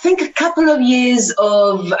 I think, a couple of years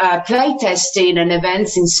of playtesting and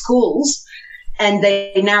events in schools. And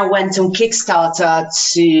they now went on Kickstarter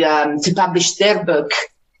to publish their book,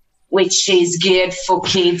 which is geared for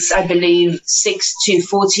kids, I believe, 6 to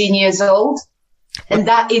 14 years old. And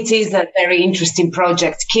that it is a very interesting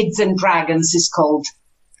project. Kids and Dragons is called.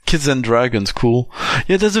 Kids and Dragons, cool.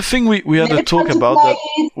 Yeah, there's a thing we had to talk about that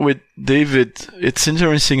with David. It's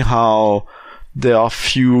interesting how there are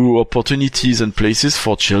few opportunities and places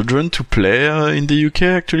for children to play in the UK,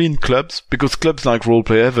 actually, in clubs, because clubs like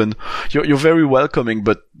Roleplay Heaven, you're very welcoming,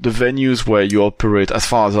 but the venues where you operate, as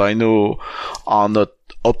far as I know, are not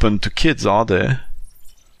open to kids, are they?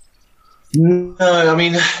 No, I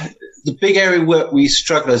mean, the big area where we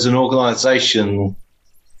struggle as an organisation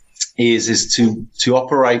is to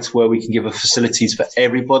operate where we can give facilities for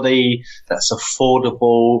everybody that's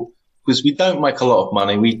affordable. Because we don't make a lot of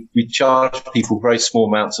money. We charge people very small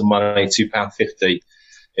amounts of money, £2.50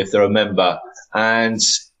 if they're a member. And,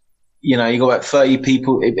 you know, you got about 30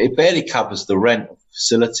 people. It barely covers the rent of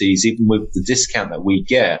facilities, even with the discount that we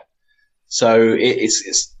get. So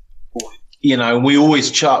it's you know, we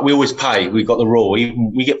always pay. We've got the rule.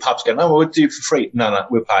 Even we get pubs going, no, we'll do it for free. No,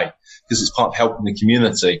 we'll pay because it's part of helping the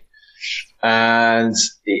community. And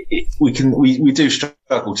we do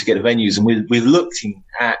struggle to get the venues, and we're looking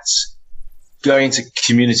at going to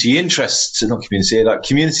community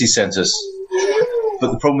centres.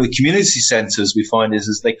 But the problem with community centres we find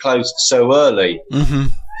is they close so early. Mm-hmm.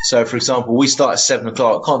 So, for example, we start at 7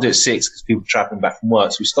 o'clock. Can't do it at 6 because people are travelling back from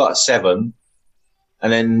work. So we start at 7,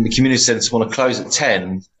 and then the community centres want to close at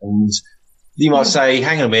 10. And you might say,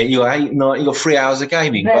 hang on a minute, you got 3 hours of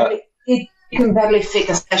gaming, but you can barely fit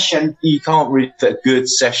a session. You can't really fit a good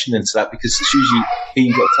session into that because it's usually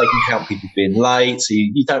you've got to take into account people being late. So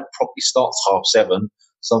you don't probably start at 7:30,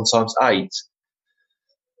 sometimes 8.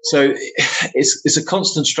 So it's a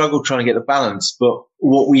constant struggle trying to get the balance. But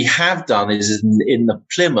what we have done is in the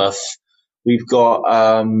Plymouth, we've got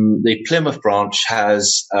the Plymouth branch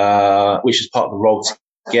has, which is part of the Roll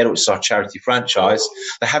Together, which is our charity franchise.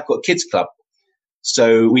 They have got a kids club.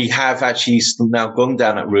 So we have actually now gone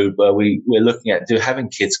down that route where we're looking at having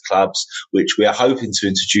kids clubs, which we are hoping to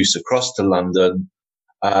introduce across to London,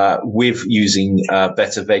 with using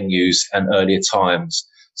better venues and earlier times.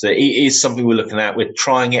 So it is something we're looking at. We're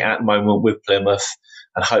trying it at the moment with Plymouth,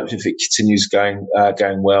 and hope if it continues going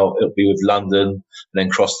well, it'll be with London and then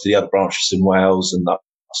cross to the other branches in Wales and up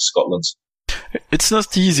to Scotland. It's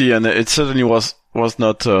not easy, and it certainly was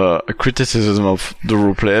not a criticism of the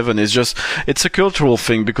Roleplay Heaven. It's a cultural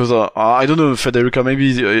thing, because I don't know, Federica, maybe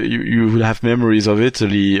you will have memories of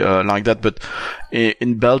Italy like that, but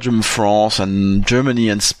in Belgium, France, and Germany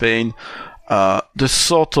and Spain, the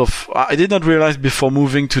sort of I did not realize before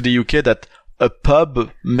moving to the UK that a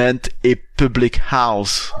pub meant a public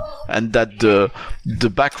house, and that the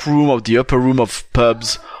back room or the upper room of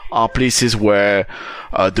pubs are places where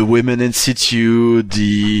the Women Institute,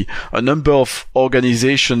 a number of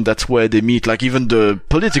organizations, that's where they meet, like even the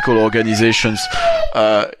political organizations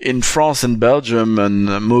in France and Belgium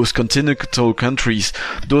and most continental countries.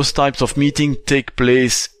 Those types of meetings take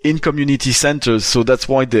place in community centers, so that's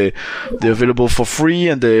why they're available for free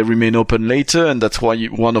and they remain open later. And that's why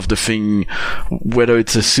one of the thing, whether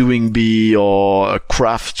it's a sewing bee or a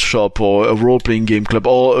craft shop or a role-playing game club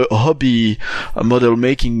or a hobby, a model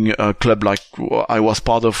making club like I was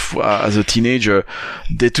part of as a teenager,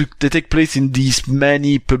 they take place in these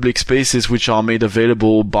many public spaces which are made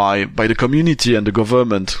available by the community and the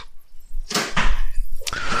government.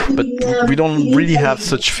 But we don't really have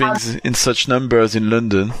such things in such numbers in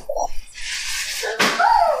London.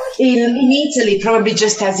 In Italy, probably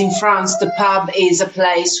just as in France, the pub is a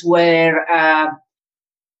place where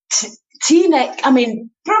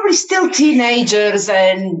probably still teenagers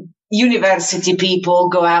and university people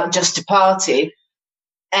go out just to party.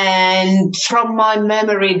 And from my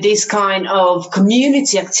memory, this kind of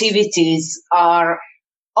community activities are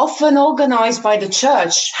often organized by the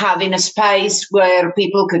church, having a space where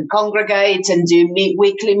people can congregate and do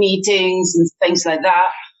weekly meetings and things like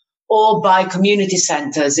that, or by community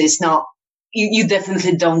centers. It's not, you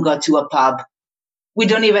definitely don't go to a pub. We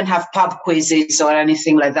don't even have pub quizzes or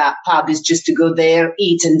anything like that. Pub is just to go there,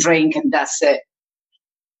 eat and drink, and that's it.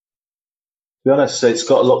 To be honest, it's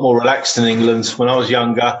got a lot more relaxed in England. When I was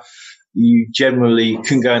younger, you generally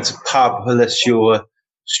couldn't go into pub unless you were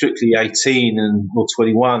strictly 18 or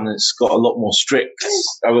 21. It's got a lot more strict.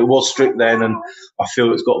 It was strict then, and I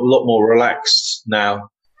feel it's got a lot more relaxed now.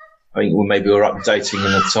 I think maybe we're updating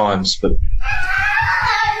in the times, but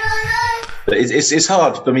it's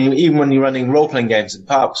hard. I mean, even when you're running role-playing games at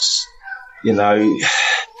pubs, you know,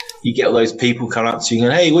 you get all those people coming up to you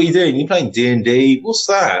and, hey, what are you doing? You're playing D&D? What's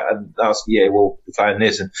that? And I was, yeah, well, we're playing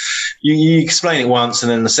this. And you explain it once,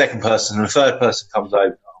 and then the second person and the third person comes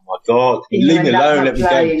over. Oh, my God, can you leave me alone? Let me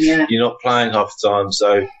go. Yeah. You're not playing half the time.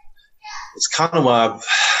 So it's kind of why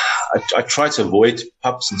I try to avoid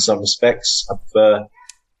pubs in some respects. I prefer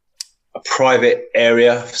a private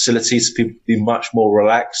area, facilities for people to be much more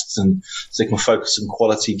relaxed and so they can focus on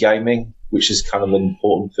quality gaming, which is kind of an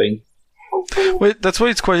important thing. Well, that's why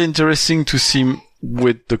it's quite interesting to see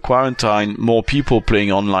with the quarantine more people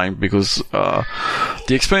playing online, because the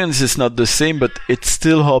experience is not the same, but it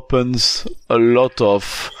still opens a lot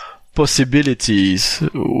of possibilities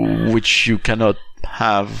which you cannot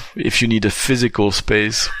have if you need a physical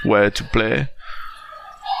space where to play.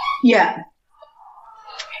 Yeah.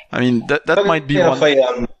 I mean, that might be one.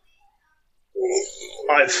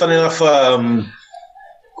 Funny enough,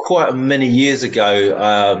 quite many years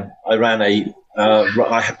ago, I ran I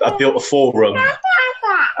built a forum,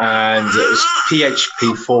 and it was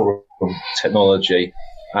PHP forum technology,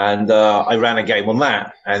 and I ran a game on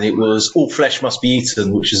that, and it was All Flesh Must Be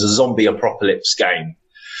Eaten, which is a zombie apocalypse game.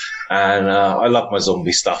 And I love my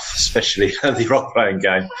zombie stuff, especially the role-playing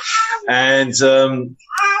game. And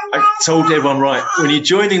I told everyone, right, when you're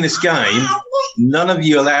joining this game, none of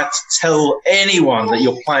you are allowed to tell anyone that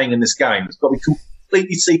you're playing in this game. It's got to be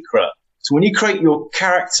completely secret. So when you create your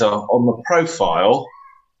character on the profile,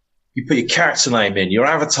 you put your character name in. Your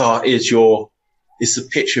avatar is the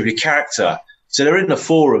picture of your character. So they're in the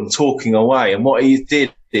forum talking away. And what he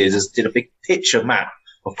did did a big picture map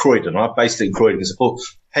of Croydon. I based it in Croydon because I thought,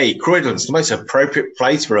 hey, Croydon's the most appropriate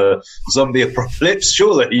place for a zombie apocalypse,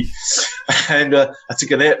 surely. And I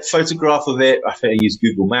took a photograph of it. I think I used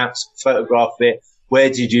Google Maps, photographed it. Where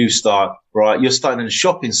did you start? Right, you're starting in a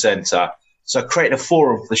shopping centre. So I created a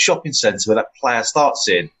forum for the shopping centre where that player starts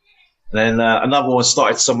in. And then another one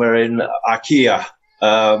started somewhere in IKEA.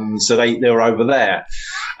 So they were over there.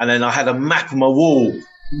 And then I had a map on my wall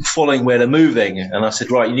following where they're moving. And I said,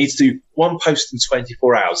 right, you need to do one post in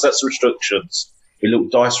 24 hours. That's the restrictions. With little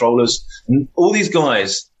dice rollers. And all these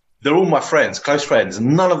guys, they're all my friends, close friends.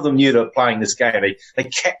 And none of them knew they were playing this game. They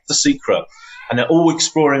kept the secret. And they're all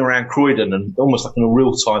exploring around Croydon and almost like in a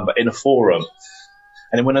real time, but in a forum.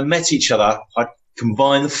 And then when I met each other, I'd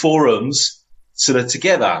combine the forums so they're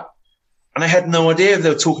together. And I had no idea if they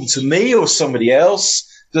were talking to me or somebody else.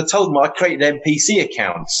 Because I told them I created NPC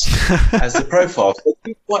accounts as the profile. So they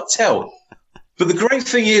couldn't quite tell. But the great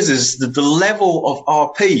thing is that the level of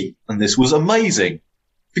RP on this was amazing.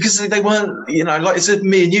 Because they weren't, like I said,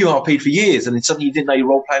 me and you RP'd for years, and then suddenly you didn't know you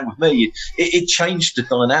were role-playing with me. It changed the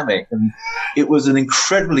dynamic, and it was an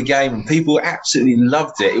incredible game, and people absolutely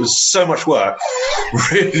loved it. It was so much work,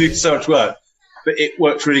 really so much work, but it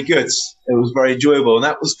worked really good. It was very enjoyable, and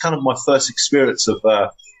that was kind of my first experience of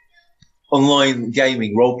online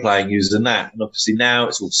gaming, role-playing using that. And obviously now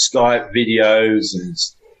it's all Skype videos and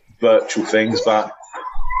virtual things, but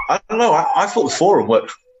I don't know. I thought the forum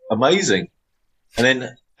worked amazing. And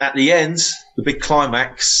then at the end, the big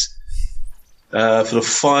climax for the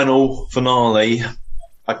final finale,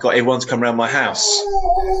 I got everyone to come around my house.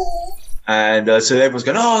 And so everyone's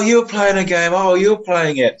going, oh, you're playing a game. Oh, you're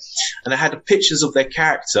playing it. And I had the pictures of their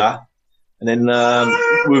character and then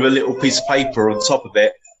with a little piece of paper on top of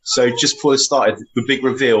it. So just before it started, the big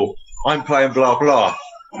reveal, I'm playing blah, blah.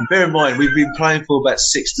 And bear in mind, we've been playing for about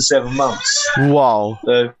 6 to 7 months. Wow.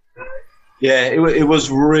 So, yeah, it was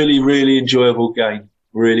really, really enjoyable game.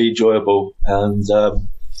 Really enjoyable. And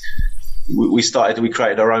we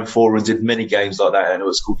created our own forum and did many games like that. And it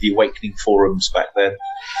was called the Awakening Forums back then.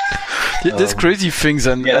 There's crazy things.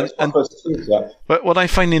 And but what I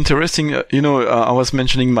find interesting, I was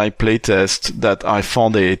mentioning my playtest that I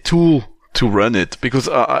found a tool to run it, because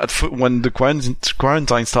when the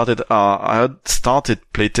quarantine started, I had started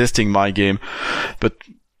playtesting my game, but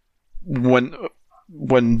when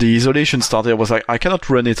the isolation started, I was like, I cannot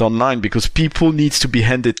run it online because people needs to be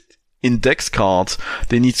handed index cards.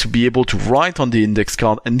 They need to be able to write on the index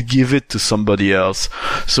card and give it to somebody else.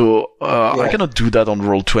 So I cannot do that on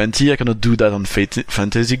Roll20. I cannot do that on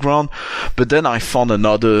Fantasy Ground. But then I found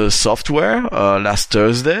another software last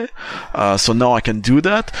Thursday. So now I can do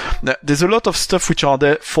that. Now, there's a lot of stuff which are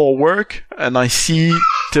there for work, and I see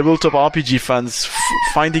tabletop RPG fans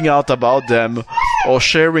finding out about them or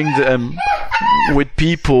sharing them with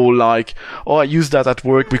people like, oh, I use that at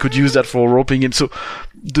work. We could use that for role-playing game. So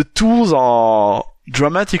the tools are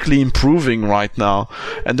dramatically improving right now.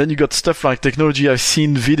 And then you got stuff like technology. I've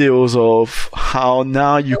seen videos of how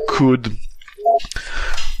now you could,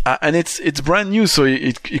 and it's brand new, so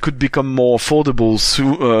it could become more affordable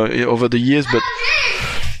over the years. But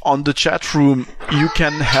on the chat room, you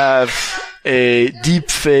can have a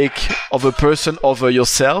deep fake of a person over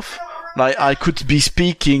yourself. Like, I could be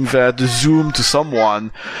speaking via the Zoom to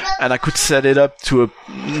someone, and I could set it up to a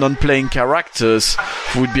non-playing characters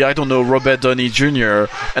who would be, I don't know, Robert Downey Jr.,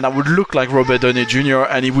 and I would look like Robert Downey Jr.,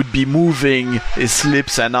 and he would be moving his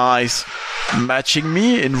lips and eyes, matching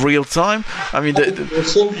me in real time. I mean,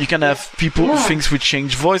 you can have people, things with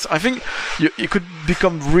change voice. I think it could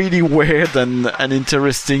become really weird and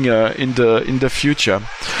interesting in the future.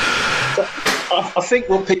 I think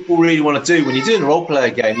what people really want to do when you're doing a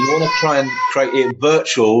role-player game, you want to try and create it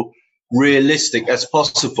virtual, realistic as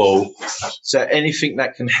possible. So anything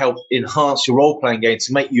that can help enhance your role-playing game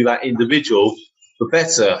to make you that individual, the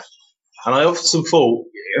better. And I often thought,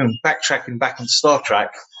 backtracking back into Star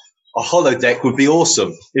Trek, a holodeck would be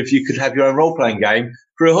awesome if you could have your own role-playing game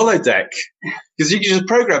through a holodeck. Because you can just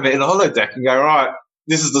program it in a holodeck and go, right,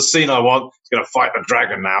 this is the scene I want. It's going to fight a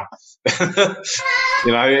dragon now.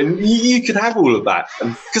 And you can have all of that.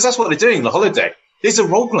 Because that's what they're doing, the holodeck. It's a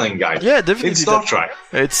role-playing game. Yeah, definitely. In Star Trek.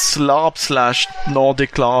 It's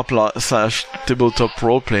LARP/Nordic LARP/ tabletop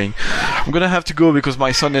role-playing. I'm going to have to go because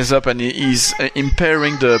my son is up and he's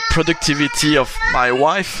impairing the productivity of my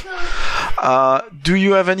wife. Do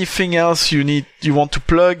you have anything else you want to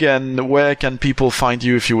plug, and where can people find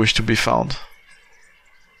you if you wish to be found?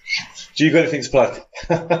 Do you got anything to plug?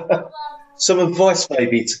 Some advice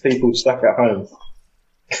maybe to people stuck at home.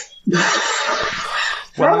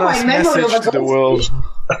 One last message to the world.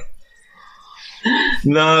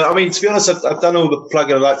 No, I mean, to be honest, I've done all the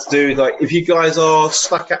plugging I'd like to do. Like, if you guys are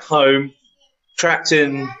stuck at home, trapped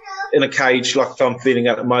in a cage like I'm feeling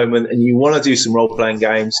at the moment, and you want to do some role-playing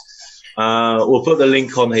games, we'll put the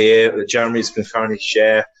link on here that Jeremy's can currently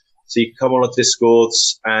share. So you can come on our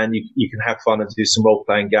Discords and you can have fun and do some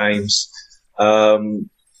role-playing games.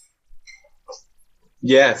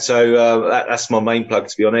 That's my main plug,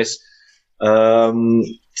 to be honest.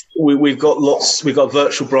 We've got a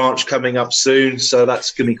virtual branch coming up soon, so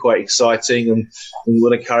that's going to be quite exciting, and we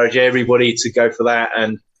want to encourage everybody to go for that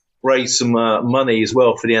and raise some money as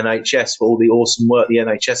well for the NHS, for all the awesome work the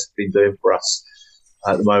NHS has been doing for us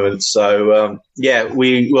at the moment. So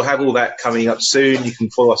we will have all that coming up soon. You can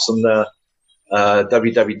follow us on the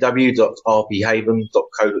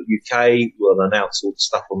www.rphaven.co.uk. We'll announce all the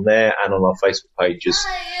stuff on there and on our Facebook pages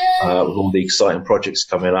with all the exciting projects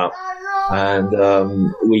coming up. And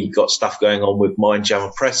we got stuff going on with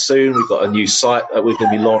Mindjammer Press soon. We've got a new site that we're going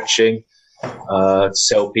to be launching to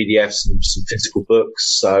sell PDFs and some physical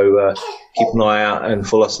books. So keep an eye out and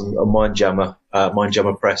follow us on Mindjammer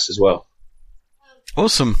Press as well.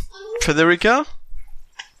 Awesome. Federica?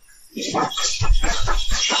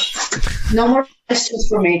 No more questions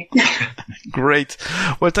for me. Great.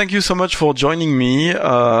 Well, thank you so much for joining me.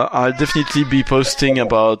 I'll definitely be posting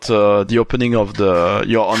about the opening of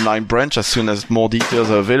your online branch as soon as more details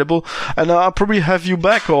are available. And I'll probably have you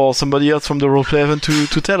back or somebody else from the Roleplay event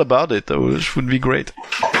to tell about it, which would be great.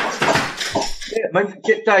 Yeah, maybe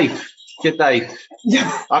get Dave. I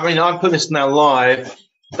mean, I'm putting this now live.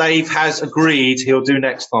 Dave has agreed he'll do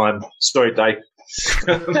next time. Sorry, Dave.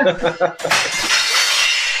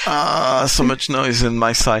 So much noise in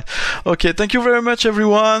my side. Okay, thank you very much,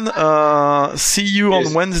 everyone. See you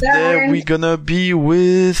on Wednesday. We're gonna be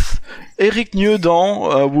with Eric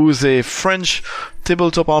Nieudon, who's a French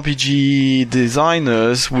tabletop RPG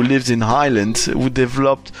designer who lives in Highland, who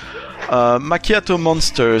developed Macchiato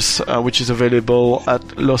Monsters, which is available at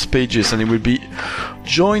Lost Pages, and he will be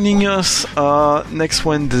joining us next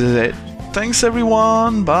Wednesday. Thanks,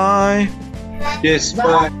 everyone. Bye. Yes,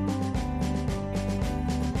 bye.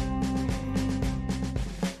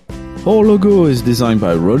 Our logo is designed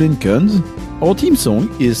by Roland Kunz. Our theme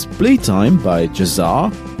song is Playtime by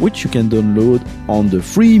Jazar, which you can download on the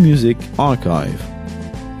Free Music Archive.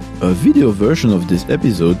 A video version of this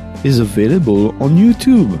episode is available on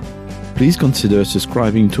YouTube. Please consider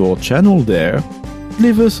subscribing to our channel there.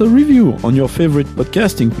 Leave us a review on your favorite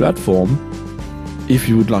podcasting platform. If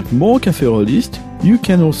you would like more Café Rolistes, you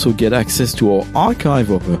can also get access to our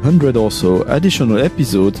archive of 100 or so additional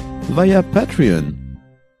episodes via Patreon.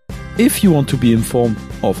 If you want to be informed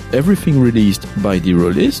of everything released by the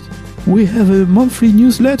Rolistes, we have a monthly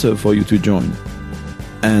newsletter for you to join.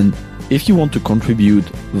 And if you want to contribute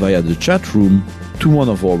via the chat room to one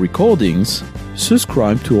of our recordings,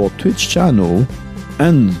 subscribe to our Twitch channel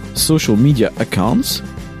and social media accounts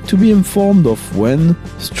to be informed of when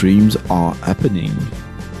streams are happening.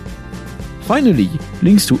 Finally,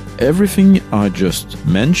 links to everything I just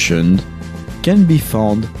mentioned can be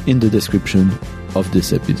found in the description of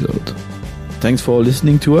this episode. Thanks for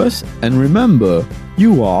listening to us, and remember,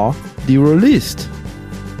 you are the Rolistes.